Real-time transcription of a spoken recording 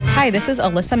Hi, this is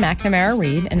Alyssa McNamara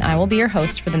Reed, and I will be your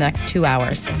host for the next 2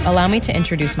 hours. Allow me to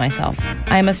introduce myself.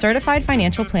 I am a certified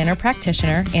financial planner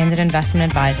practitioner and an investment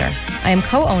advisor. I am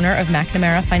co-owner of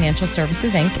McNamara Financial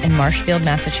Services, Inc. in Marshfield,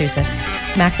 Massachusetts.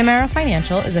 McNamara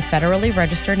Financial is a federally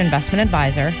registered investment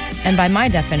advisor, and by my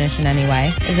definition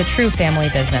anyway, is a true family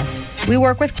business. We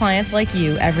work with clients like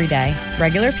you every day,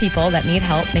 regular people that need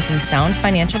help making sound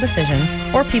financial decisions,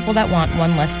 or people that want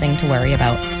one less thing to worry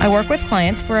about. I work with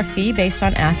clients for a fee based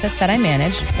on assets that I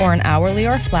manage, or an hourly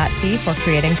or flat fee for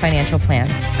creating financial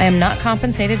plans. I am not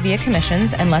compensated via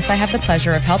commissions unless I have the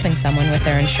pleasure of helping someone with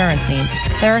their insurance needs.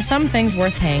 There are some things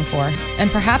worth paying for,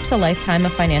 and perhaps a lifetime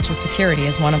of financial security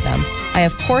is one of them. I,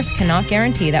 of course, cannot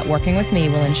guarantee that working with me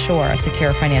will ensure a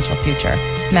secure financial future.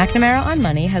 McNamara on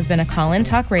Money has been a call-in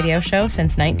talk radio show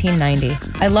since 1990.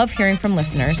 I love hearing from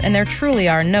listeners, and there truly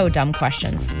are no dumb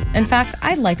questions. In fact,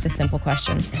 I like the simple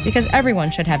questions, because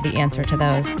everyone should have the answer to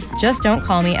those. Just don't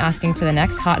call me asking for the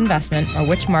next hot investment or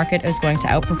which market is going to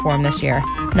outperform this year.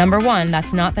 Number one,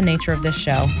 that's not the nature of this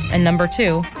show. And number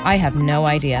two, I have no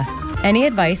idea. Any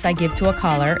advice I give to a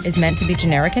caller is meant to be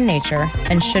generic in nature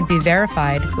and should be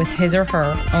verified with his or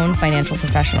her own financial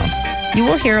professionals. You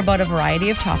will hear about a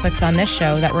variety of topics on this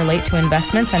show that relate to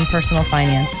investments and personal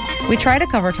finance. We try to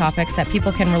cover topics that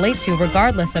people can relate to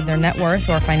regardless of their net worth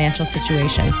or financial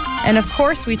situation. And of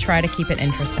course, we try to keep it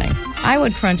interesting. I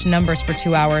would crunch numbers for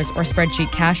 2 hours or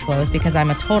spreadsheet cash flows because I'm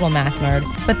a total math nerd,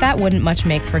 but that wouldn't much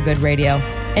make for good radio.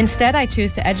 Instead, I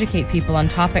choose to educate people on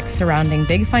topics surrounding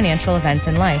big financial events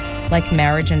in life, like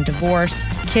marriage and divorce,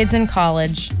 kids in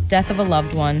college, death of a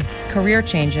loved one, career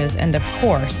changes, and of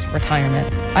course,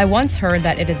 retirement. I once heard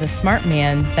that it is a smart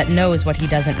man that knows what he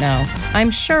doesn't know.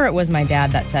 I'm sure it was my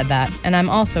dad that said that, and I'm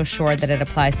also sure that it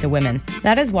applies to women.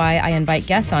 That is why I invite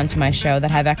guests onto my show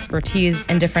that have expertise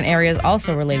in different areas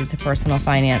also related to personal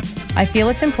finance. I feel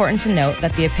it's important to note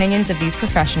that the opinions of these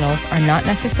professionals are not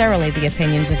necessarily the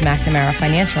opinions of McNamara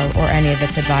Financial or any of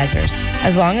its advisors.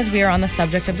 As long as we are on the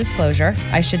subject of disclosure,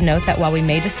 I should note that while we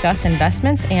may discuss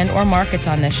investments and or markets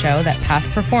on this show, that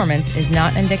past performance is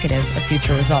not indicative of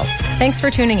future results. Thanks for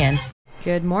tuning in.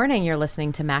 Good morning. You're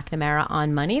listening to McNamara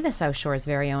on Money, the South Shore's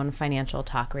very own financial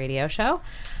talk radio show.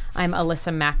 I'm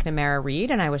Alyssa McNamara Reed,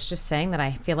 and I was just saying that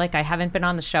I feel like I haven't been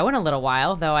on the show in a little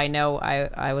while, though I know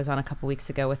I was on a couple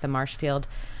weeks ago with the Marshfield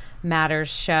Matters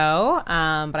show,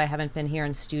 but I haven't been here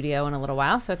in studio in a little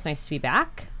while, so it's nice to be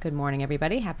back. Good morning,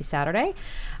 everybody. Happy Saturday.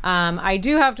 I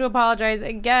do have to apologize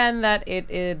again that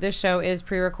this show is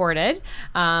pre-recorded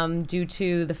due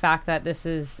to the fact that this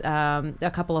is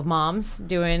a couple of moms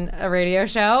doing a radio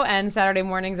show, and Saturday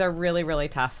mornings are really, really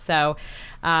tough. So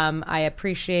I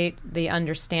appreciate the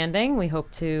understanding. We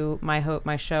hope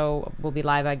my show will be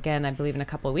live again, I believe, in a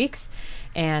couple of weeks.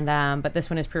 And but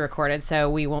this one is pre-recorded, so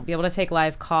we won't be able to take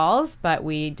live calls, but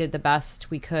we did the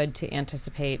best we could to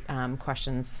anticipate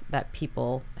questions that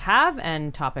people have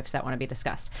and topics that want to be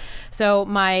discussed. So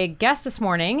my guest this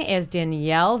morning is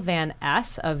Danielle Van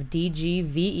Ness of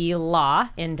DGVE Law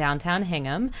in downtown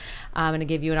Hingham. I'm going to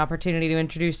give you an opportunity to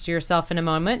introduce yourself in a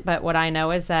moment, but what I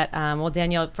know is that,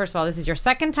 Danielle, first of all, this is your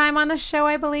second time on the show,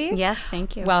 I believe. Yes,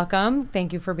 thank you. Welcome.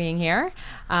 Thank you for being here.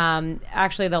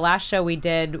 Actually, the last show we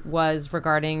did was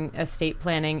regarding estate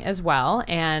planning as well,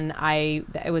 and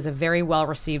it was a very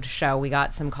well-received show. We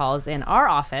got some calls in our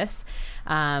office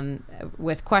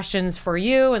with questions for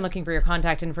you and looking for your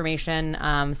contact information.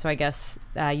 So I guess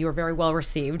you were very well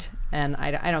received, and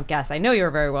I know you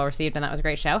were very well received, and that was a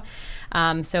great show.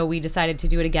 So we decided to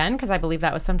do it again because I believe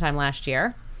that was sometime last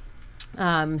year.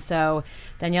 So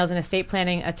Danielle's an estate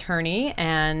planning attorney,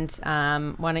 and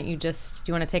why don't you do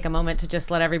you want to take a moment to just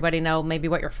let everybody know maybe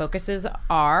what your focuses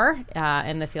are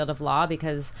in the field of law,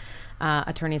 because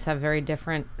attorneys have very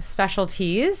different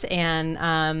specialties,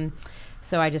 and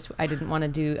so I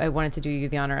wanted to do you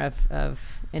the honor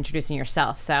of introducing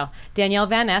yourself. So Danielle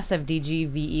Van Ness of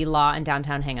DGVE Law in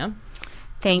downtown Hingham.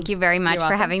 Thank you very much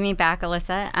for having me back,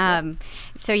 Alyssa.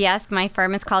 So yes, my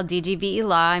firm is called DGVE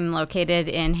Law. I'm located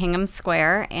in Hingham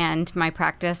Square, and my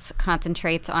practice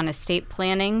concentrates on estate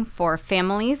planning for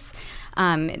families.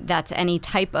 That's any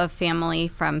type of family,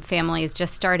 from families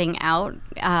just starting out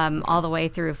all the way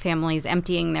through families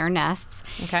emptying their nests.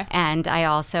 Okay. And I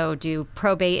also do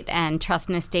probate and trust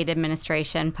and estate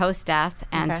administration post-death,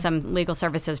 and some legal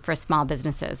services for small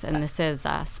businesses. And this is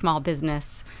Small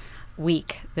Business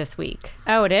Week this week.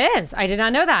 Oh, it is? I did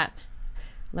not know that.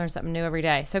 Learn something new every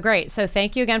day. So great. So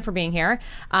thank you again for being here.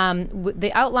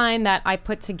 The outline that I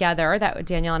put together that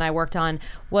Danielle and I worked on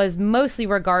was mostly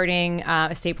regarding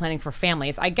estate planning for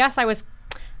families. I guess I was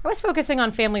focusing on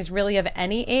families really of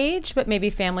any age, but maybe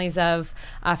families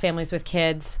with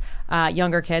kids,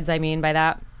 younger kids, I mean by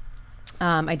that.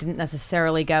 I didn't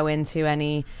necessarily go into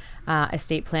any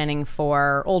estate planning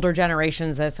for older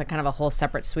generations. That's kind of a whole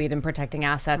separate suite in protecting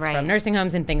assets from nursing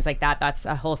homes and things like that. That's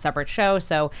a whole separate show.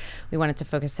 So we wanted to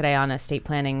focus today on estate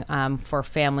planning for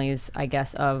families, I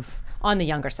guess, on the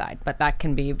younger side, but that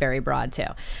can be very broad too.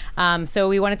 So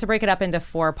we wanted to break it up into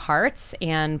 4 parts.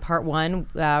 And part 1,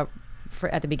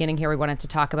 at the beginning here, we wanted to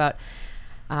talk about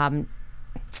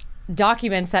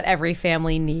documents that every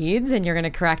family needs, and you're going to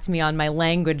correct me on my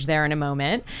language there in a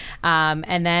moment.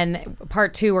 And then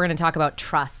part 2, we're going to talk about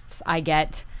trusts. I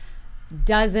get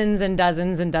dozens and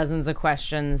dozens and dozens of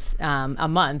questions a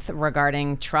month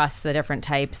regarding trusts, the different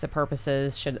types, the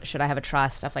purposes, should I have a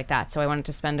trust, stuff like that. So I wanted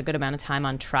to spend a good amount of time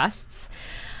on trusts.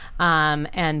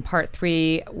 And part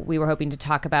 3, we were hoping to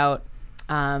talk about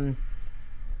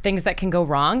things that can go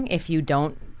wrong if you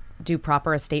don't do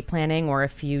proper estate planning, or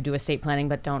if you do estate planning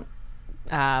but don't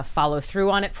follow through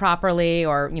on it properly,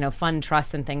 or fund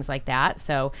trusts and things like that.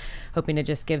 So hoping to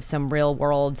just give some real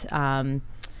world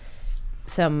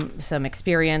some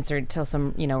experience, or tell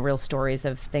some real stories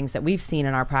of things that we've seen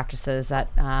in our practices that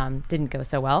didn't go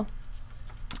so well.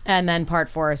 And then part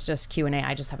 4 is just Q&A.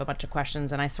 I just have a bunch of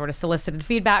questions, and I sort of solicited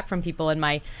feedback from people in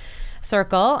my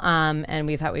circle, and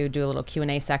we thought we would do a little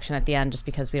Q&A section at the end, just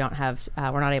because we're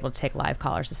not able to take live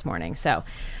callers this morning. So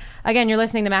again, you're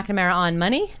listening to McNamara on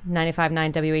Money,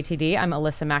 95.9 WATD. I'm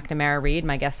Alyssa McNamara Reed.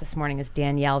 My guest this morning is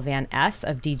Danielle Van Es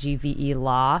of DGVE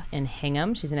Law in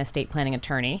Hingham. She's an estate planning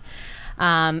attorney.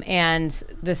 And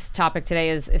this topic today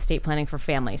is estate planning for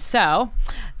families. So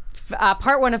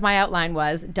part 1 of my outline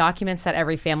was documents that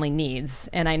every family needs.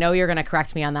 And I know you're going to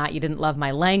correct me on that. You didn't love my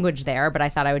language there, but I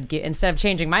thought I would instead of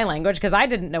changing my language, because I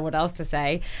didn't know what else to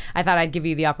say, I thought I'd give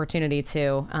you the opportunity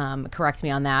to correct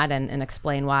me on that and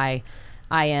explain why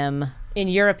I am, in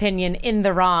your opinion, in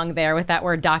the wrong there with that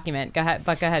word document. Go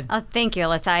ahead. Oh, thank you,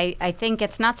 Alyssa. I think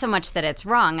it's not so much that it's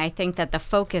wrong. I think that the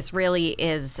focus really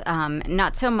is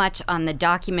not so much on the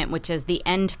document, which is the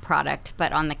end product,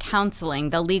 but on the counseling,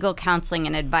 the legal counseling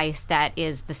and advice that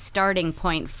is the starting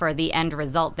point for the end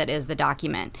result that is the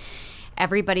document.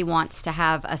 Everybody wants to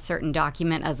have a certain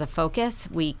document as a focus.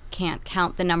 We can't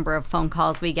count the number of phone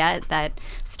calls we get that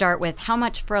start with how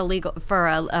much for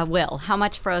a will, how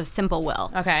much for a simple will.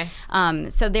 Okay.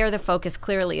 So there the focus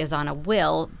clearly is on a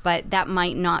will, but that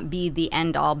might not be the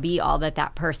end all be all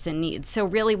that person needs. So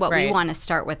really what we want to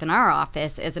start with in our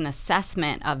office is an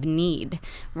assessment of need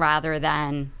rather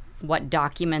than what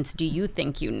documents do you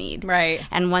think you need? Right.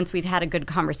 And once we've had a good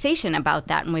conversation about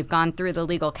that and we've gone through the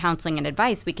legal counseling and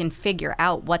advice, we can figure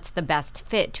out what's the best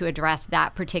fit to address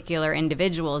that particular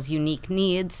individual's unique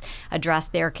needs, address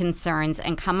their concerns,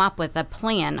 and come up with a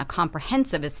plan, a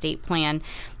comprehensive estate plan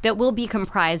that will be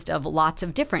comprised of lots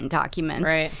of different documents.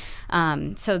 Right.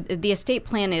 So the estate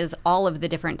plan is all of the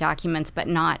different documents, but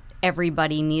not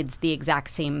everybody needs the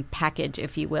exact same package,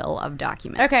 if you will, of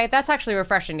documents. Okay, that's actually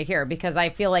refreshing to hear, because I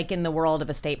feel like in the world of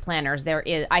estate planners,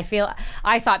 I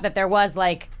thought that there was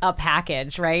like a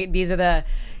package, right? These are the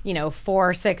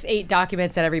 4, 6, 8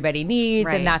 documents that everybody needs,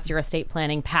 and that's your estate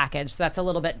planning package. So that's a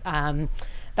little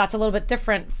bit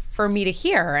different for me to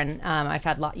hear. And I've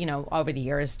had over the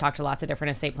years talked to lots of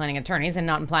different estate planning attorneys, and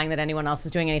not implying that anyone else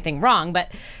is doing anything wrong,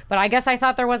 but I guess I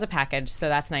thought there was a package, so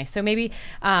that's nice. So maybe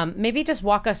just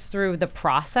walk us through the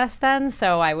process then.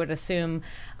 So I would assume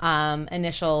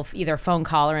initial either phone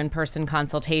call or in-person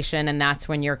consultation, and that's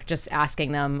when you're just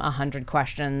asking them 100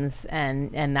 questions,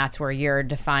 and that's where you're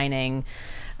defining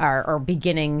or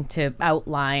beginning to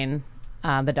outline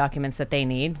the documents that they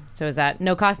need. So is that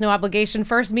no cost, no obligation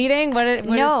first meeting?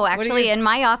 No, actually, in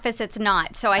my office, it's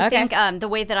not. So I think the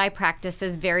way that I practice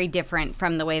is very different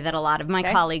from the way that a lot of my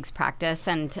colleagues practice,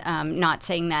 and not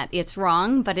saying that it's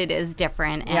wrong, but it is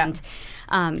different.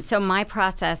 And so my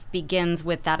process begins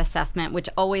with that assessment, which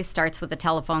always starts with a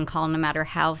telephone call, no matter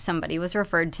how somebody was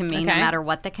referred to me, no matter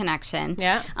what the connection.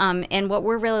 And what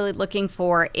we're really looking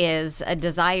for is a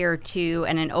desire to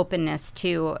and an openness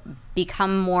to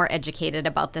become more educated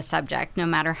about the subject. No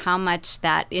matter how much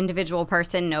that individual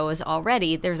person knows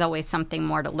already, there's always something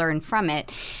more to learn from it.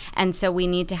 And so we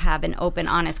need to have an open,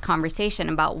 honest conversation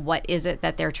about what is it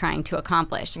that they're trying to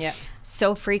accomplish.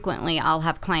 So frequently I'll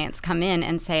have clients come in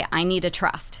and say, I need a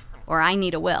trust, or I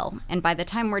need a will. And by the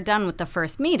time we're done with the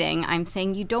first meeting, I'm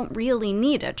saying you don't really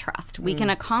need a trust. We can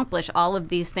accomplish all of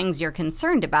these things you're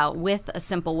concerned about with a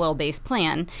simple will-based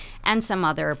plan and some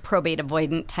other probate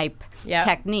avoidant type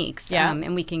techniques.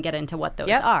 And we can get into what those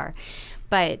are.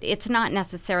 but it's not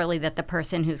necessarily that the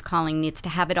person who's calling needs to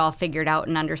have it all figured out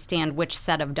and understand which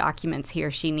set of documents he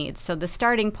or she needs. So the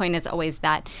starting point is always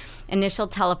that initial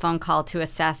telephone call to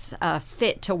assess a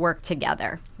fit to work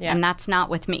together. Yeah. And that's not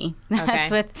with me.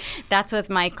 That's with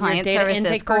my client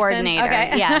services coordinator.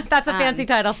 Okay. Yes. That's a fancy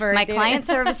title for my client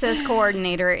services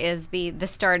coordinator is the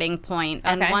starting point.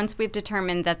 And once we've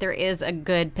determined that there is a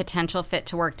good potential fit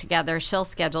to work together, she'll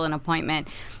schedule an appointment.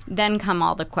 Then come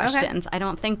all the questions. I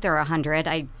don't think there are 100.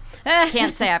 I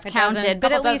can't say I've counted,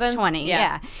 but at least 20.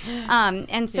 Yeah.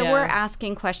 And so we're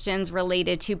asking questions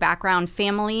related to background,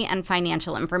 family, and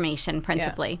financial information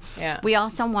principally. Yeah. We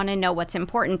also want to know what's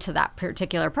important to that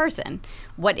particular person.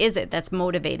 What is it that's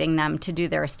motivating them to do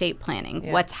their estate planning?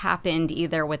 Yeah. What's happened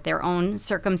either with their own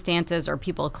circumstances or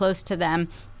people close to them?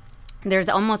 There's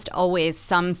almost always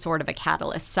some sort of a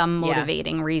catalyst, some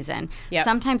motivating reason. Yep.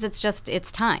 Sometimes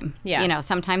it's time. Yeah.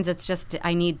 Sometimes it's just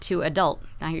I need to adult.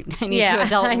 I need to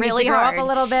adult I really need to grow hard. up a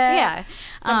little bit. Yeah.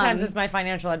 Sometimes it's my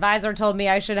financial advisor told me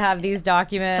I should have these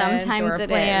documents. Sometimes it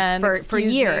is. For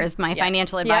years, my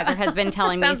financial advisor has been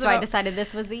telling me, so I decided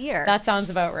this was the year. That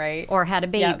sounds about right. Or had a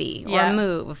baby, or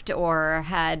moved, or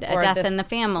had a death in the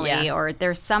family, or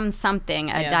there's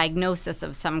something, a diagnosis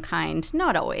of some kind.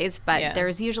 Not always, but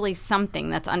there's usually something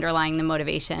that's underlying the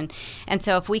motivation. And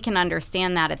so if we can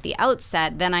understand that at the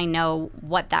outset, then I know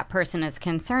what that person is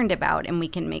concerned about, and we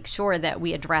can make sure that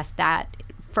we address that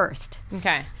first.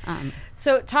 Okay.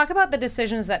 So talk about the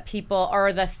decisions that people,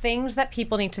 or the things that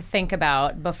people need to think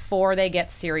about before they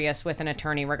get serious with an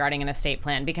attorney regarding an estate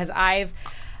plan. Because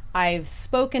I've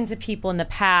spoken to people in the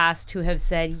past who have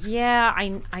said,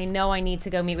 I know I need to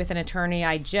go meet with an attorney.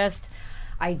 I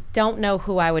don't know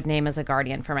who I would name as a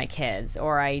guardian for my kids,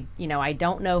 or I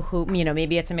don't know who,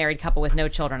 maybe it's a married couple with no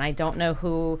children. I don't know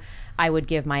who I would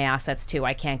give my assets to.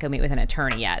 I can't go meet with an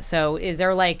attorney yet. So is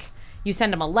there you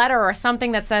send them a letter or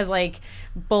something that says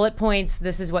bullet points,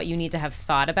 this is what you need to have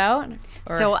thought about?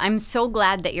 So I'm so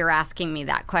glad that you're asking me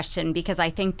that question, because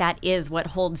I think that is what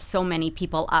holds so many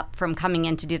people up from coming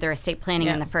in to do their estate planning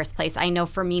in the first place. I know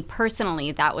for me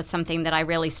personally, that was something that I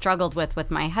really struggled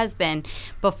with my husband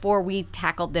before we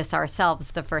tackled this ourselves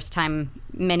the first time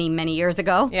many, many years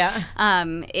ago. Yeah.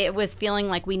 It was feeling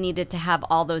like we needed to have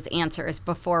all those answers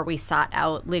before we sought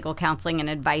out legal counseling and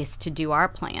advice to do our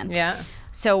plan. Yeah.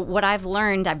 So what I've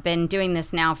learned, I've been doing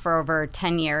this now for over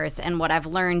 10 years, and what I've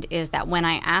learned is that when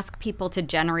I ask people to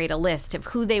generate a list of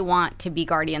who they want to be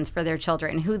guardians for their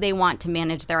children, who they want to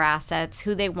manage their assets,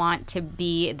 who they want to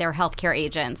be their healthcare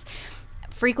agents,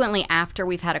 frequently after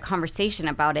we've had a conversation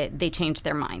about it, they change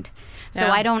their mind. So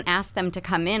I don't ask them to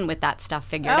come in with that stuff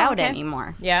figured out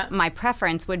anymore. Yeah. My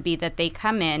preference would be that they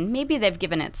come in, maybe they've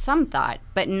given it some thought,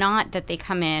 but not that they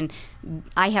come in,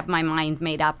 I have my mind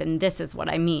made up and this is what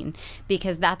I mean,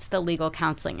 because that's the legal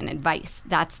counseling and advice.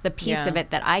 That's the piece of it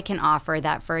that I can offer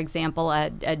that, for example, a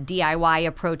DIY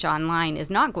approach online is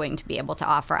not going to be able to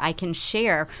offer. I can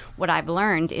share what I've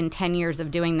learned in 10 years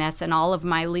of doing this and all of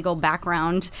my legal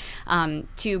background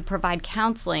to provide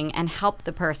counseling and help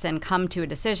the person come to a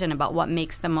decision about what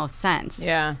makes the most sense.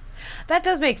 Yeah, that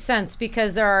does make sense,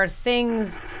 because there are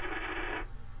things...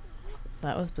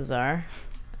 That was bizarre.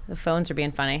 The phones are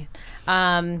being funny.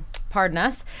 Pardon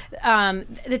us.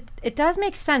 It does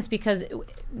make sense, because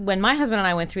when my husband and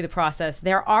I went through the process,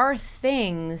 there are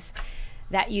things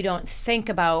that you don't think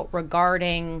about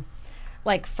regarding,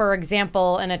 for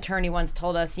example, an attorney once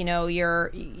told us,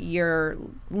 your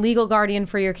legal guardian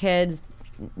for your kids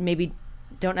maybe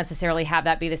don't necessarily have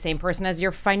that be the same person as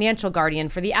your financial guardian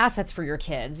for the assets for your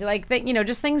kids.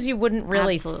 Just things you wouldn't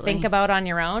really think about on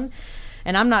your own.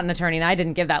 And I'm not an attorney, and I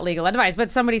didn't give that legal advice, but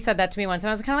somebody said that to me once,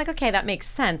 and I was kind of okay, that makes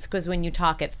sense, because when you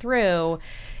talk it through,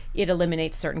 it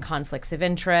eliminates certain conflicts of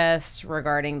interest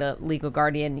regarding the legal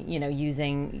guardian,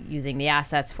 using the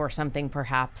assets for something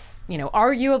perhaps,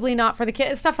 arguably not for the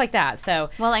kids, stuff like that. So,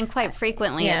 well, and quite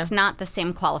frequently, it's not the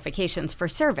same qualifications for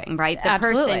serving, right? The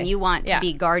person you want to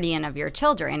be guardian of your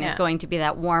children is going to be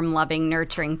that warm, loving,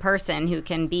 nurturing person who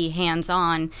can be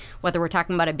hands-on, whether we're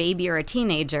talking about a baby or a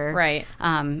teenager. Right.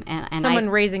 And someone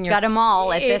raising your... got them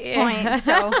all at this point,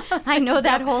 so I know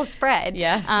that whole spread.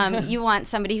 Yes. You want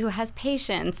somebody who has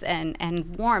patience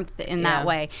and warmth in that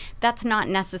way. That's not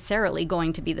necessarily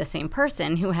going to be the same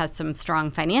person who has some strong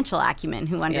financial acumen,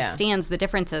 who understands the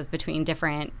differences between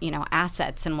different,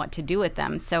 assets and what to do with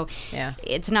them. So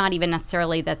it's not even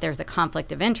necessarily that there's a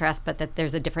conflict of interest, but that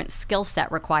there's a different skill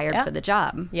set required for the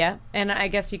job. Yeah. And I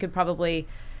guess you could probably,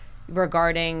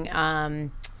 regarding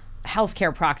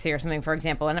healthcare proxy or something, for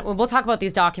example, and we'll talk about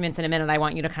these documents in a minute. I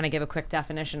want you to kind of give a quick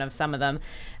definition of some of them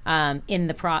in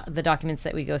the documents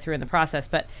that we go through in the process.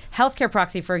 But healthcare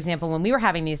proxy, for example, when we were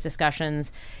having these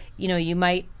discussions,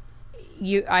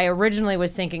 I originally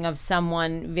was thinking of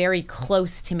someone very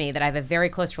close to me that I have a very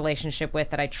close relationship with,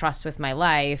 that I trust with my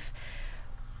life,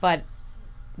 but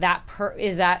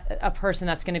is that a person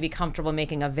that's going to be comfortable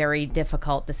making a very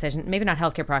difficult decision? Maybe not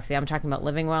healthcare proxy. I'm talking about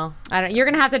living well. You're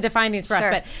going to have to define these for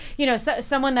us, but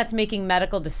someone that's making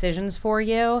medical decisions for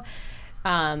you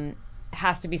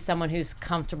has to be someone who's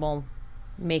comfortable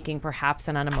making perhaps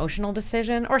an unemotional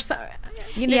decision or so.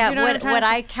 What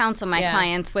I counsel my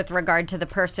clients with regard to the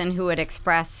person who would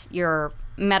express your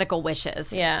medical wishes,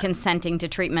 consenting to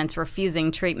treatments,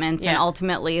 refusing treatments, and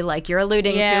ultimately, like you're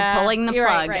alluding to, pulling the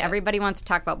plug. Right. Everybody wants to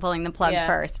talk about pulling the plug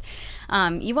first.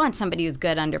 You want somebody who's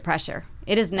good under pressure.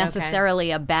 It is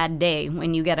necessarily a bad day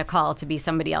when you get a call to be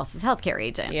somebody else's healthcare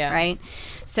agent, right?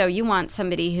 So you want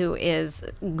somebody who is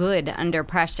good under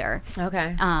pressure.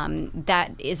 Okay.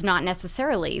 That is not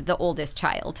necessarily the oldest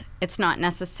child. It's not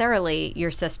necessarily your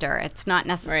sister. It's not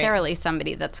necessarily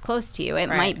somebody that's close to you. It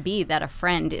might be that a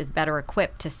friend is better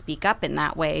equipped to speak up in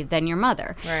that way than your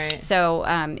mother. Right. So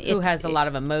who has a lot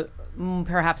of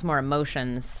perhaps more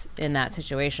emotions in that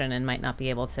situation and might not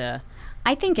be able to.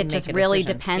 I think it just really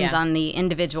depends on the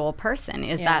individual person.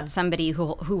 Is that somebody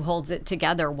who holds it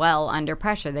together well under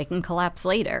pressure? They can collapse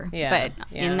later. But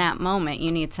in that moment,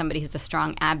 you need somebody who's a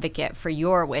strong advocate for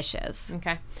your wishes.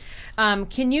 Okay.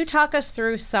 Can you talk us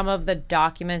through some of the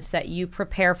documents that you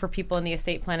prepare for people in the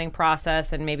estate planning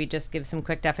process and maybe just give some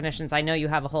quick definitions? I know you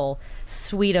have a whole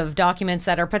suite of documents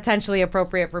that are potentially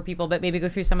appropriate for people, but maybe go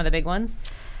through some of the big ones.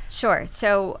 Sure.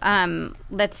 So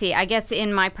let's see. I guess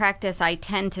in my practice, I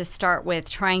tend to start with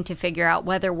trying to figure out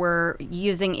whether we're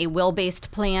using a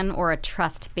will-based plan or a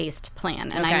trust-based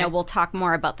plan. And I know we'll talk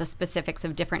more about the specifics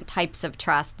of different types of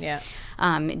trusts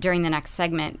during the next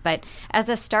segment. But as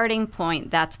a starting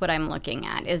point, that's what I'm looking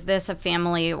at. Is this a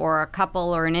family or a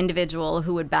couple or an individual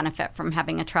who would benefit from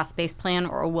having a trust-based plan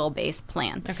or a will-based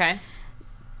plan? Okay.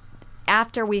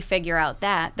 After we figure out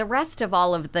that, the rest of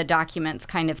all of the documents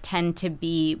kind of tend to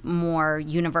be more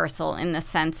universal in the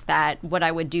sense that what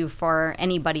I would do for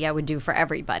anybody, I would do for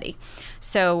everybody.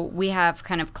 So we have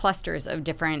kind of clusters of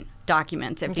different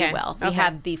documents, if you will. We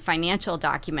have the financial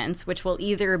documents, which will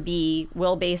either be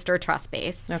will-based or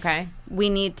trust-based. Okay. We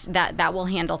need that will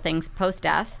handle things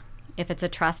post-death. If it's a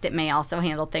trust, it may also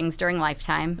handle things during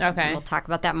lifetime. Okay. We'll talk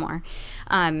about that more.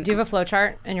 Do you have a flow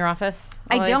chart in your office?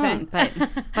 I don't, but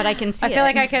I can see it. I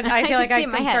feel like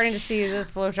I'm starting to see the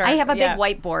flow chart. I have a big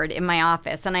whiteboard in my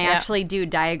office, and I actually do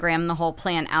diagram the whole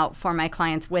plan out for my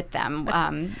clients with them.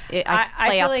 I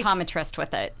play optometrist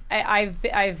with it.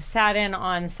 I've sat in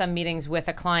on some meetings with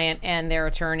a client and their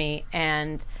attorney,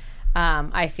 and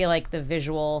I feel like the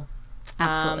visual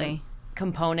absolutely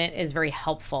component is very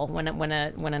helpful when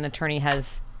an attorney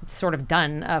has sort of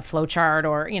done a flow chart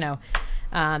or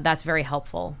that's very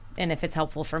helpful. And if it's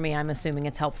helpful for me, I'm assuming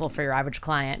it's helpful for your average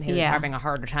client who's having a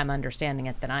harder time understanding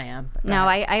it than I am. No,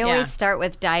 I always start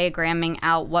with diagramming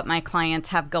out what my clients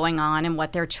have going on and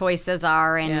what their choices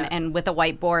are. And with a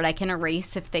whiteboard, I can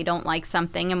erase if they don't like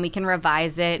something, and we can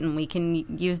revise it, and we can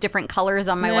use different colors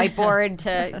on my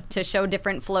whiteboard to show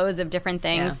different flows of different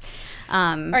things.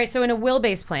 All right, so in a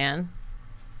will-based plan,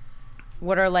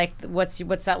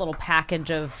 what's that little package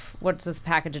of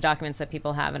documents that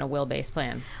people have in a will-based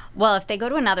plan? Well, if they go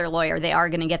to another lawyer, they are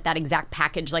going to get that exact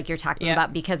package like you're talking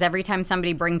about, because every time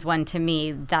somebody brings one to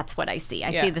me, that's what I see. I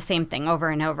see the same thing over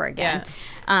and over again.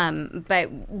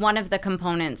 But one of the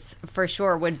components for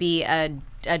sure would be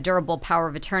a durable power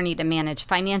of attorney to manage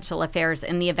financial affairs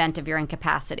in the event of your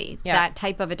incapacity. That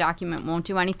type of a document won't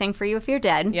do anything for you if you're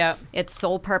dead. Its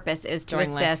sole purpose is to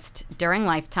assist during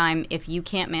lifetime. If you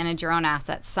can't manage your own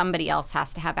assets, somebody else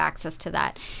has to have access to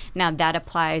that. Now, that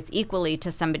applies equally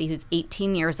to somebody who's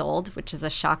 18 years old, which is a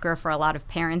shocker for a lot of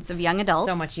parents of young adults.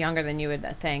 So much younger than you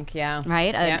would think,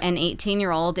 Right? An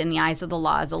 18-year-old in the eyes of the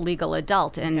law is a legal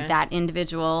adult, and that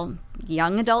individual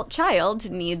young adult child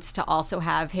needs to also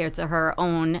have his or her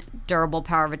own durable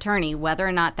power of attorney. Whether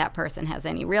or not that person has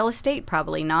any real estate,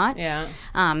 probably not.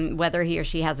 Whether he or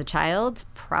she has a child,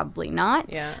 probably not.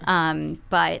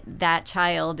 But that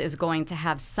child is going to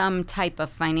have some type of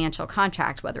financial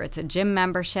contract, whether it's a gym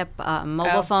membership, a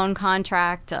mobile phone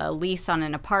contract, a lease on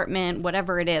an apartment,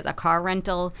 whatever it is, a car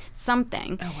rental,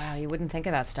 something. Oh, wow. You wouldn't think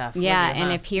of that stuff.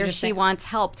 And if he or she wants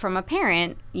help from a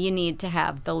parent, you need to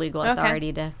have the legal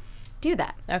authority to do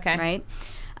that. Right?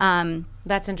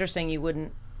 That's interesting. You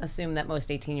wouldn't assume that most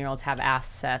 18-year-olds have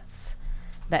assets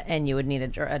and you would need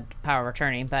a power of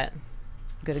attorney, but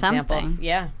good examples.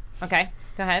 Okay.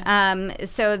 Go ahead.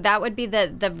 So that would be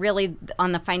the really,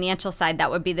 on the financial side,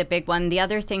 that would be the big one. The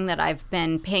other thing that I've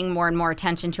been paying more and more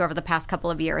attention to over the past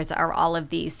couple of years are all of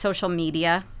the social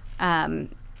media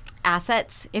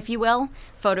assets, if you will,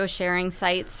 photo sharing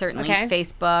sites, certainly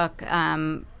Facebook,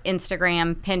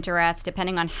 Instagram, Pinterest,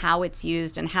 depending on how it's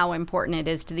used and how important it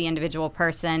is to the individual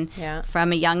person,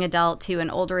 from a young adult to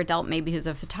an older adult, maybe who's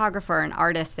a photographer or an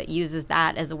artist that uses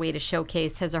that as a way to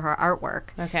showcase his or her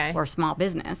artwork or small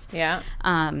business.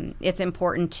 It's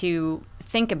important to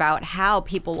think about how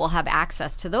people will have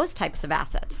access to those types of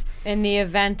assets in the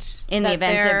event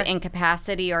of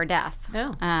incapacity or death.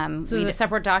 So there's a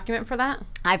separate document for that?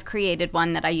 I've created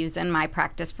one that I use in my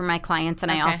practice for my clients,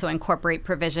 and I also incorporate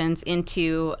provisions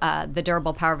into the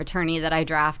durable power of attorney that I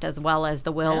draft, as well as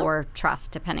the will or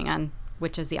trust, depending on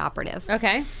which is the operative.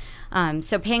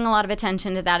 So paying a lot of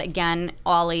attention to that, again,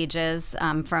 all ages,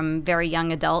 from very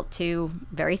young adult to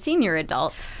very senior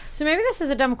adult. So maybe this is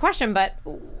a dumb question, but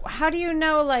how do you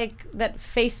know, that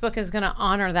Facebook is going to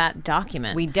honor that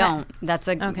document? We don't. That's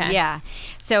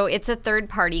So it's a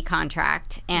third-party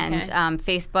contract, and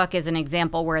Facebook is an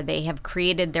example where they have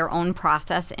created their own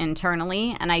process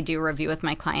internally, and I do review with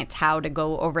my clients how to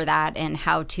go over that and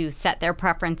how to set their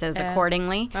preferences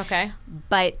accordingly.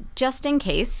 But just in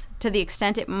case, to the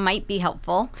extent it might be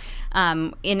helpful,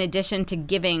 in addition to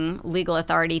giving legal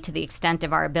authority to the extent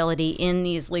of our ability in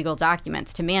these legal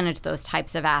documents to manage those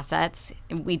types of assets,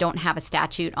 we don't have a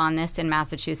statute on this in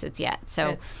Massachusetts yet.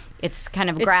 So it's kind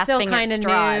of grasping at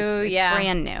straws. New. It's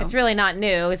brand new. It's really not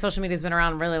new. Social media's been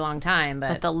around a really long time.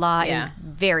 But the law is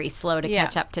very slow to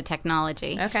catch up to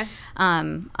technology.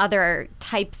 Other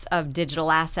types of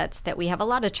digital assets that we have a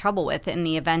lot of trouble with in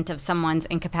the event of someone's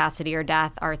incapacity or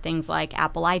death are things like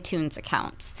Apple iTunes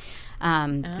accounts.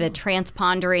 The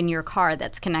transponder in your car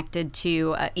that's connected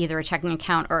to either a checking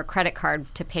account or a credit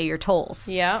card to pay your tolls.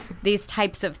 These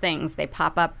types of things, they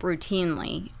pop up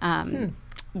routinely.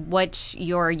 What's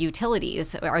your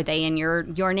utilities? Are they in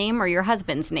your name or your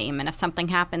husband's name? And if something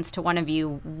happens to one of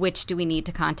you, which do we need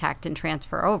to contact and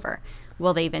transfer over?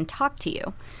 Will they even talk to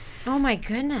you? Oh my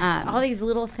goodness. All these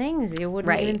little things you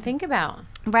wouldn't even think about.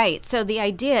 Right. So the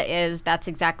idea is that's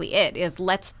exactly it, is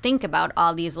let's think about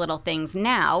all these little things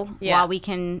now while we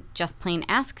can just plain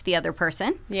ask the other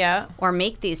person or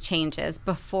make these changes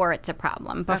before it's a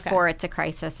problem, before it's a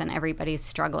crisis and everybody's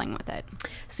struggling with it.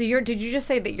 So did you just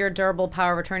say that your durable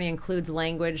power of attorney includes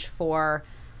language for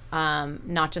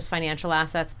not just financial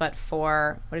assets, but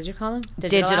for, what did you call them?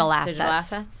 Digital assets. Digital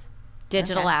assets?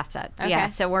 Digital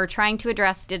assets, So we're trying to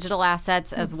address digital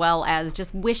assets as well as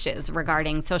just wishes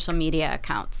regarding social media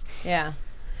accounts.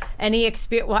 Any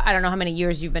experience? Well, I don't know how many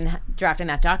years you've been drafting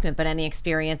that document, but any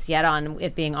experience yet on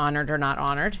it being honored or not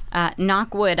honored?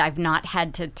 Knock wood, I've not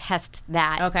had to test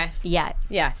that yet.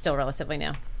 Yeah, still relatively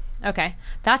new. Okay,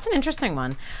 that's an interesting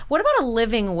one. What about a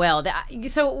living will?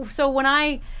 So when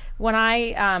I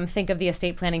think of the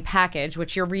estate planning package,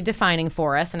 which you're redefining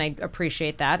for us, and I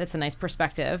appreciate that. It's a nice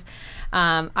perspective.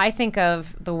 I think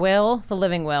of the will, the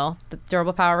living will, the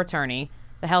durable power of attorney,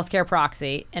 the healthcare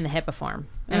proxy, and the HIPAA form.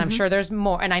 And I'm sure there's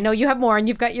more. And I know you have more, and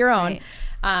you've got your own.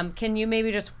 Can you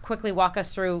maybe just quickly walk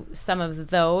us through some of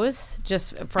those,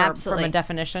 just from a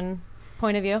definition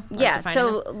point of view?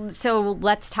 So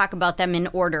let's talk about them in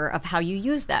order of how you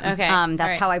use them.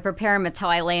 That's how I prepare them. It's how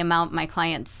I lay them out. My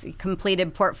clients'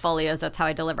 completed portfolios, that's how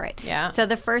I deliver it. So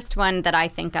the first one that I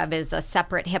think of is a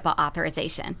separate HIPAA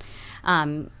authorization.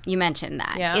 You mentioned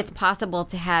that. It's possible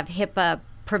to have HIPAA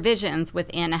provisions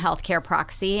within a healthcare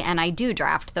proxy, and I do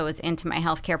draft those into my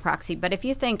healthcare proxy. But if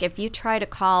you try to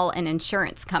call an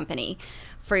insurance company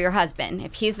for your husband,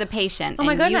 if he's the patient, oh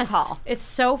my goodness, you call, it's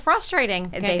so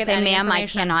frustrating. They say, "Ma'am, I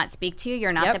cannot speak to you.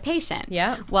 You're not the patient."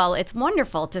 Well, it's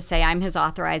wonderful to say I'm his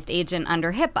authorized agent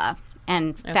under HIPAA,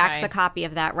 and fax a copy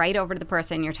of that right over to the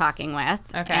person you're talking with,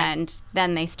 and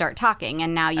then they start talking,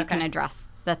 and now you can address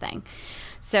the thing.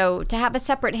 So to have a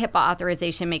separate HIPAA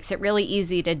authorization makes it really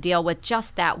easy to deal with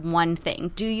just that one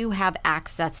thing. Do you have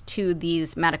access to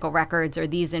these medical records or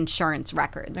these insurance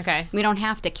records? We don't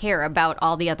have to care about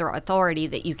all the other authority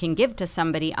that you can give to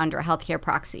somebody under a healthcare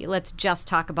proxy. Let's just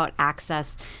talk about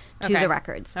access to the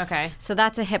records. So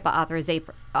that's a HIPAA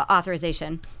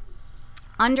authorization.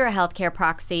 Under a healthcare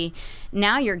proxy,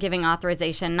 now you're giving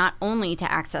authorization not only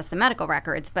to access the medical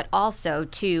records, but also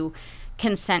to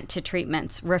consent to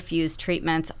treatments, refuse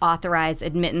treatments, authorize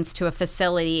admittance to a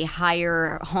facility,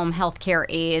 hire home health care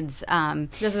aides.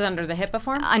 This is under the HIPAA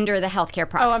form? Under the healthcare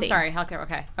proxy. Oh, I'm sorry.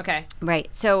 Healthcare. Okay. Right.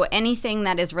 So anything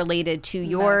that is related to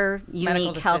your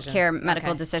unique healthcare,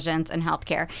 medical decisions and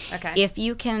healthcare. Okay. If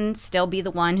you can still be the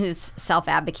one who's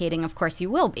self-advocating, of course you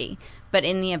will be. But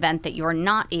in the event that you're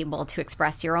not able to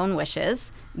express your own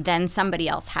wishes, then somebody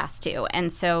else has to.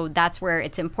 And so that's where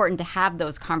it's important to have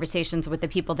those conversations with the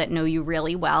people that know you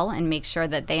really well and make sure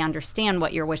that they understand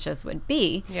what your wishes would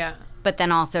be. Yeah. But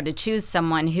then also to choose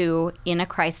someone who, in a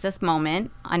crisis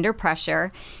moment, under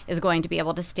pressure, is going to be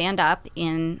able to stand up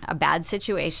in a bad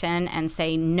situation and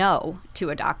say no to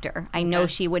a doctor. I know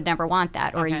she would never want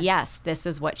that. Or yes, this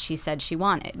is what she said she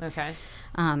wanted. Okay.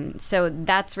 So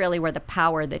that's really where the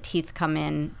power, the teeth come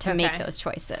in to make those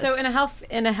choices. So in a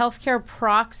healthcare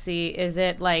proxy, is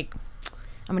it like,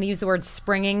 I'm going to use the word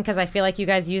springing because I feel like you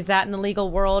guys use that in the legal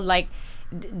world. Like,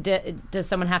 does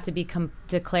someone have to be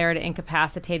declared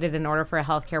incapacitated in order for a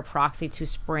healthcare proxy to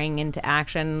spring into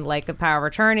action, like a power of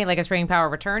attorney, like a springing power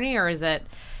of attorney, or is it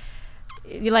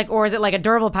like a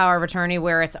durable power of attorney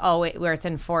where it's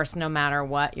enforced no matter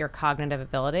what your cognitive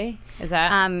ability? Is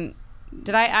that?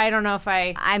 I don't know if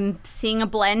I'm seeing a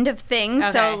blend of things.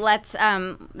 Okay. So let's,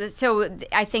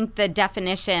 I think the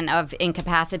definition of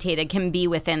incapacitated can be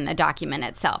within the document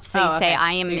itself. So you say,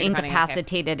 I am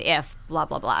incapacitated if blah,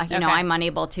 blah, blah. You know, I'm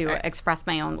unable to express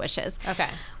my own wishes. Okay.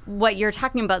 What you're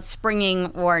talking about springing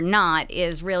or not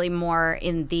is really more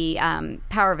in the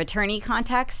power of attorney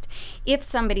context. If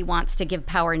somebody wants to give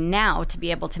power now to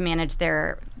be able to manage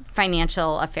their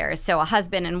financial affairs. So a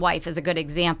husband and wife is a good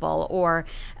example, or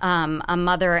a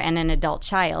mother and an adult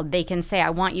child. They can say, I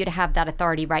want you to have that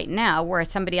authority right now, whereas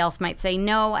somebody else might say,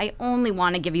 no, I only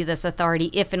want to give you this authority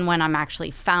if and when I'm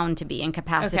actually found to be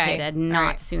incapacitated,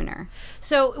 not sooner.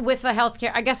 So with the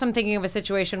healthcare, I guess I'm thinking of a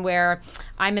situation where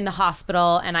I'm in the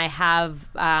hospital and I have,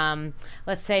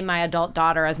 let's say, my adult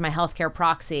daughter as my healthcare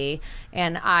proxy,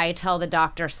 and I tell the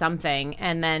doctor something,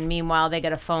 and then meanwhile they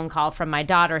get a phone call from my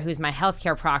daughter, who's my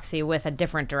healthcare proxy, with a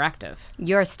different directive.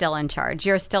 You're still in charge.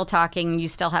 You're still talking. You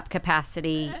still have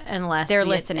capacity. Unless they're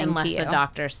listening to you. Unless the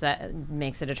doctor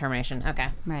makes a determination. Okay.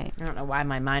 Right. I don't know why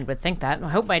my mind would think that. I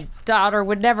hope my daughter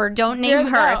would never. Don't name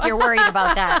her if you're worried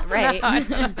about that. Right.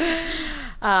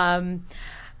 All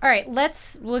right.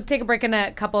 We'll take a break in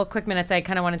a couple of quick minutes. I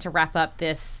kind of wanted to wrap up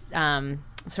this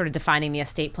sort of defining the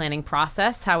estate planning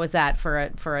process. How was that for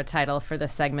a title for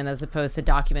this segment as opposed to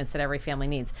documents that every family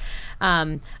needs?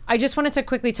 I just wanted to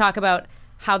quickly talk about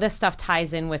how this stuff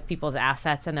ties in with people's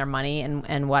assets and their money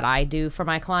and what I do for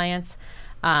my clients.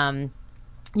 You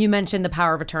mentioned the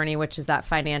power of attorney, which is that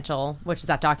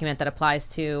document that applies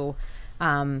to,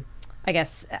 I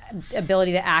guess,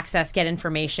 ability to access, get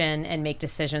information, and make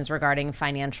decisions regarding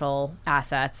financial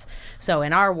assets. So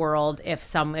in our world, if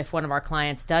one of our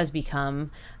clients does become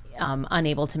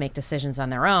unable to make decisions on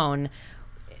their own,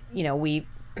 you know, we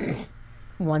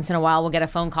once in a while we'll get a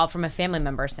phone call from a family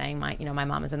member saying, my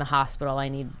mom is in the hospital, I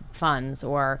need funds,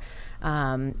 or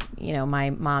my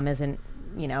mom isn't,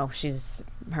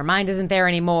 her mind isn't there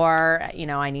anymore.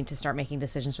 I need to start making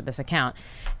decisions with this account.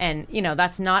 And,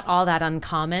 that's not all that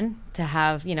uncommon to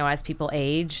have, as people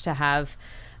age, to have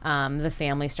the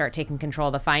family start taking control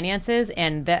of the finances.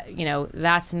 And that,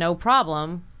 that's no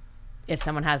problem if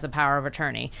someone has the power of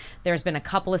attorney. There's been a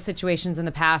couple of situations in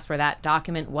the past where that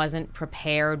document wasn't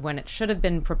prepared when it should have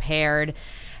been prepared.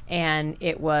 And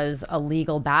it was a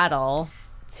legal battle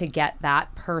to get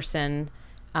that person,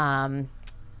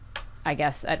 I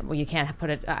guess, you can't put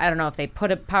it, I don't know if they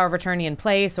put a power of attorney in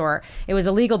place, or it was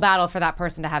a legal battle for that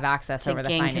person to have access over the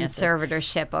finances. To gain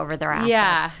conservatorship over their assets.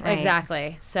 Yeah, right?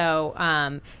 Exactly. So,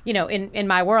 in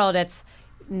my world, it's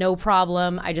no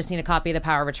problem. I just need a copy of the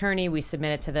power of attorney. We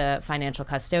submit it to the financial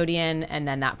custodian, and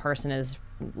then that person is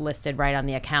listed right on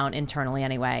the account internally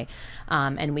anyway.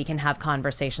 And we can have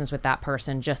conversations with that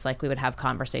person just like we would have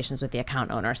conversations with the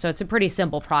account owner. So it's a pretty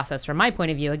simple process from my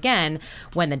point of view, again,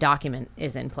 when the document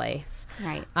is in place.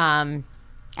 Right.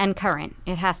 And current.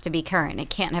 It has to be current. It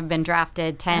can't have been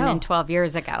drafted 10 and 12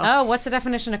 years ago. Oh, what's the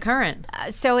definition of current?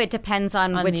 So it depends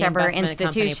on whichever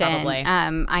institution. Company,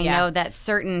 I know that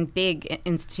certain big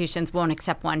institutions won't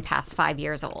accept one past 5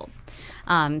 years old.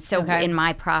 In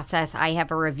my process, I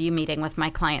have a review meeting with my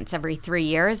clients every 3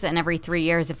 years. And every 3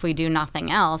 years, if we do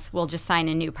nothing else, we'll just sign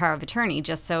a new power of attorney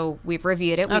just so we've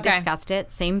reviewed it, we discussed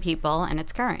it, same people, and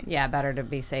it's current. Yeah, better to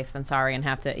be safe than sorry and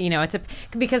have to,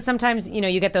 because sometimes,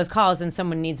 you get those calls and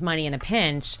someone needs money in a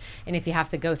pinch. And if you have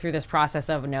to go through this process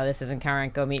of, no, this isn't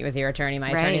current, go meet with your attorney.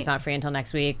 My attorney's not free until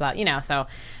next week, blah, so,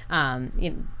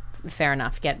 fair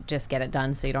enough. Just get it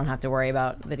done so you don't have to worry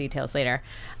about the details later.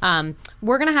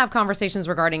 We're going to have conversations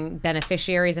regarding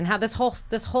beneficiaries and how this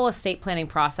whole estate planning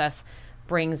process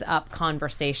brings up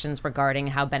conversations regarding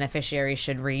how beneficiaries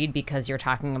should read, because you're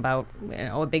talking about,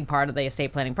 a big part of the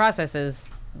estate planning process is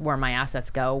where my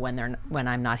assets go when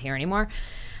I'm not here anymore.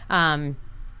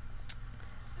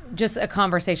 Just a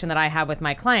conversation that I have with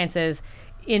my clients is,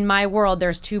 in my world,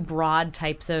 there's two broad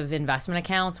types of investment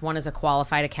accounts. One is a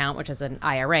qualified account, which is an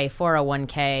IRA,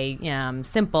 401k,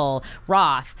 simple,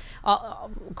 Roth.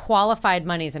 Qualified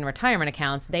monies and retirement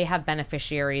accounts, they have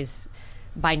beneficiaries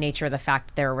by nature of the fact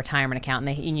that they're a retirement account,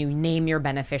 and you name your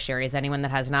beneficiaries. Anyone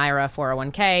that has an IRA,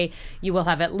 401k, you will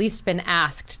have at least been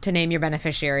asked to name your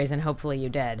beneficiaries, and hopefully you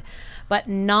did. But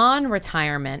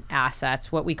non-retirement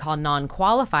assets, what we call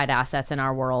non-qualified assets in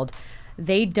our world,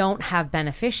 they don't have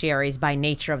beneficiaries by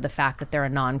nature of the fact that they're a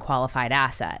non-qualified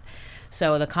asset.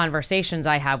 So the conversations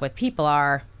I have with people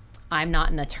are, I'm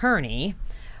not an attorney,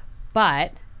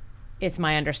 but it's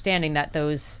my understanding that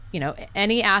those,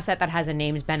 any asset that has a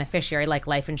named beneficiary, like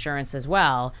life insurance as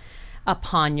well,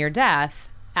 upon your death,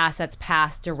 assets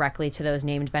pass directly to those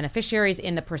named beneficiaries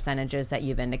in the percentages that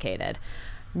you've indicated.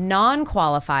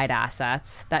 Non-qualified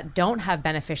assets that don't have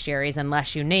beneficiaries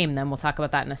unless you name them, we'll talk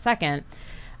about that in a second,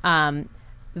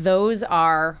 those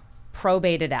are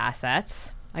probated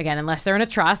assets. Again, unless they're in a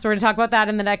trust. We're going to talk about that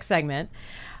in the next segment.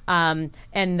 And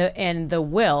the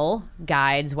will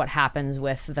guides what happens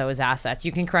with those assets.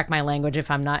 You can correct my language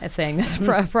if I'm not saying this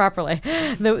properly.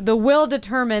 The will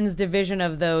determines division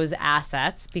of those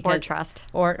assets because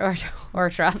or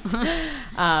trust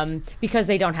because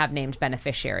they don't have named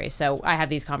beneficiaries. So I have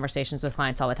these conversations with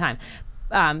clients all the time.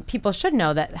 People should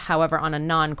know that, however, on a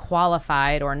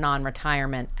non-qualified or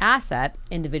non-retirement asset,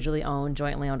 individually owned,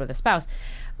 jointly owned with a spouse,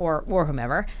 or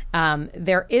whomever,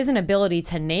 there is an ability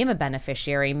to name a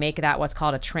beneficiary, make that what's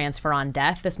called a transfer on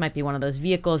death. This might be one of those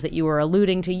vehicles that you were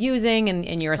alluding to using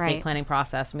in your estate planning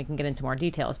process, and we can get into more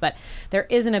details. But there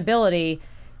is an ability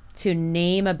to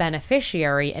name a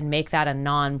beneficiary and make that a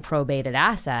non-probated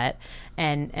asset.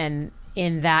 And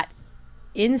in that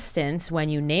instance, when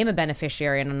you name a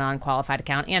beneficiary in a non-qualified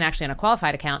account, and actually in a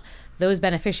qualified account, those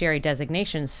beneficiary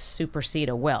designations supersede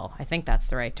a will. I think that's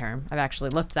the right term. I've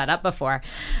actually looked that up before.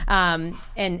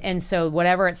 And so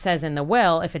whatever it says in the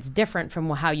will, if it's different from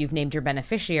how you've named your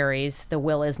beneficiaries, the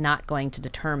will is not going to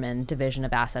determine division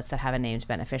of assets that have a named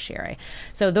beneficiary.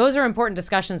 So those are important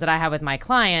discussions that I have with my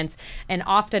clients. And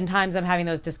oftentimes I'm having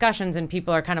those discussions and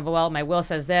people are kind of, well, my will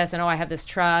says this, and I have this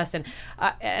trust. And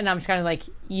I'm just kind of like,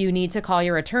 you need to call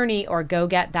your attorney or go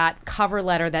get that cover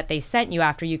letter that they sent you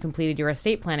after you completed your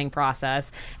estate planning process.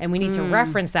 And we need to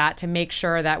reference that to make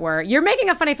sure that you're making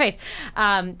a funny face,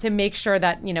 to make sure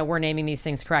that, we're naming these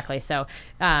things correctly. So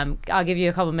I'll give you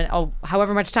a couple minutes,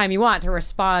 however much time you want to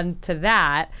respond to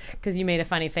that, because you made a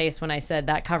funny face when I said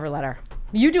that cover letter.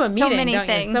 You do a meeting, so many don't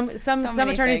things. you? Some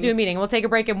attorneys do a meeting. We'll take a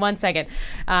break in 1 second.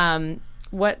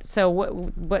 What's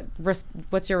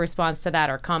your response to that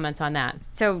or comments on that?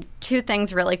 So two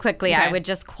things really quickly. Okay. I would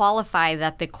just qualify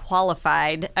that the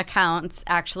qualified accounts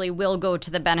actually will go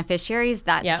to the beneficiaries.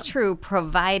 That's true,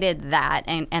 provided that,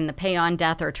 and the pay on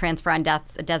death or transfer on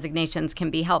death designations can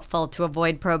be helpful to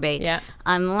avoid probate,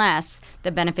 unless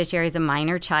the beneficiary is a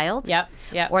minor child,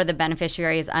 or the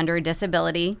beneficiary is under a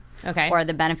disability, or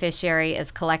the beneficiary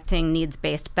is collecting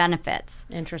needs-based benefits.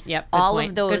 All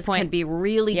of those can be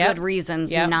really good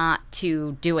reasons not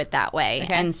to do it that way.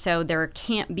 Okay. And so there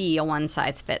can't be a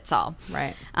one-size-fits-all.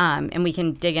 Right. And we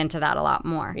can dig into that a lot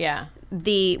more. Yeah.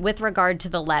 With regard to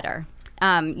the letter,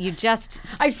 I've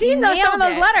seen some of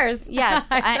those letters. Yes,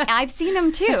 I've seen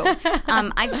them too.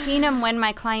 I've seen them when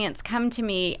my clients come to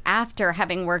me after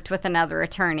having worked with another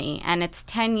attorney, and it's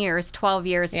 10 years, 12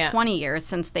 years, 20 years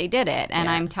since they did it. And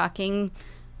I'm talking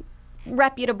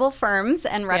reputable firms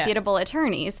and reputable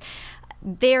attorneys.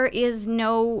 There is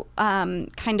no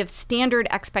kind of standard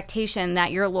expectation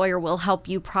that your lawyer will help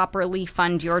you properly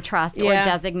fund your trust or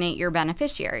designate your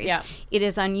beneficiaries. Yeah. It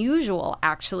is unusual,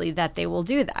 actually, that they will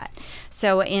do that.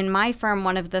 So in my firm,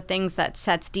 one of the things that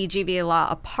sets DGV Law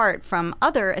apart from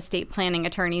other estate planning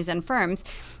attorneys and firms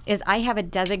is I have a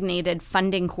designated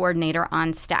funding coordinator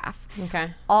on staff.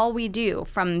 Okay. All we do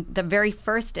from the very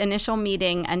first initial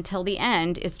meeting until the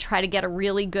end is try to get a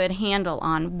really good handle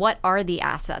on what are the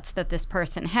assets that this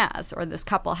person has or this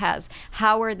couple has.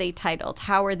 How are they titled?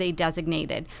 How are they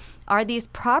designated? Are these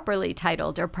properly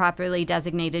titled or properly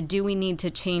designated? Do we need to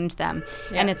change them?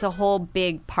 Yeah. And it's a whole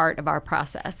big part of our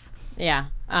process. Yeah.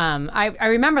 I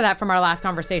remember that from our last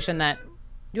conversation that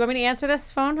Do you want me to answer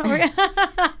this phone?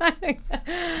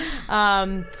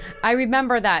 I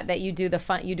remember that you do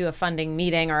a funding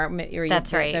meeting, or you're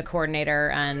That's right. the coordinator,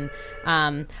 and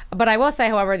but I will say,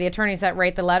 however, the attorneys that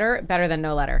write the letter better than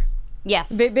no letter. Yes.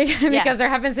 Because there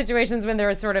have been situations when there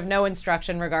was sort of no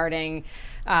instruction regarding,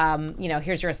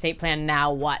 here's your estate plan,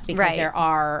 now what? Because there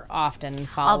are often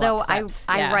follow-up steps.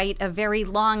 Although I write a very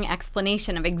long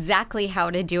explanation of exactly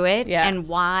how to do it and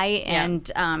why,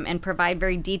 and provide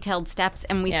very detailed steps,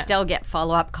 and we still get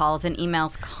follow-up calls and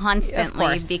emails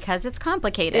constantly because it's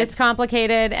complicated. It's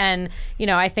complicated, and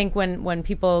I think when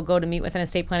people go to meet with an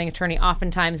estate planning attorney,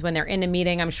 oftentimes when they're in a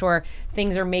meeting, I'm sure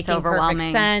things are making perfect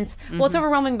sense. Mm-hmm. Well, it's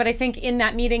overwhelming, but I think in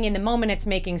that meeting, in the moment, it's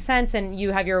making sense, and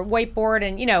you have your whiteboard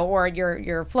and or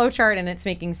your flow chart, and it's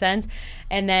making sense.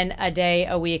 And then a day,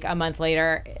 a week, a month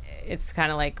later, it's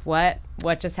kind of like, what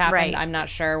just happened? Right. I'm not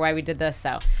sure why we did this.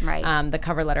 So the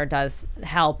cover letter does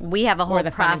help. We have a whole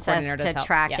process to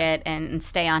track it and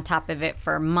stay on top of it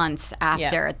for months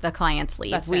after the clients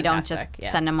leave. That's we fantastic. Don't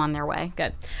just send them on their way.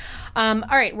 Good. All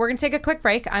right, we're going to take a quick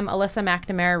break. I'm Alyssa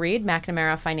McNamara-Reed,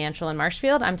 McNamara Financial in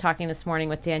Marshfield. I'm talking this morning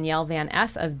with Danielle Van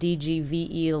Ess of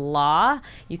DGVE Law.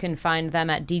 You can find them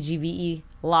at dgvelaw.com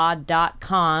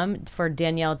for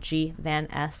Danielle G. Van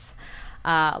Ess.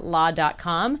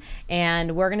 Law.com.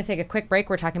 And we're going to take a quick break.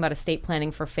 We're talking about estate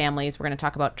planning for families. We're going to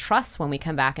talk about trusts when we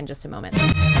come back in just a moment.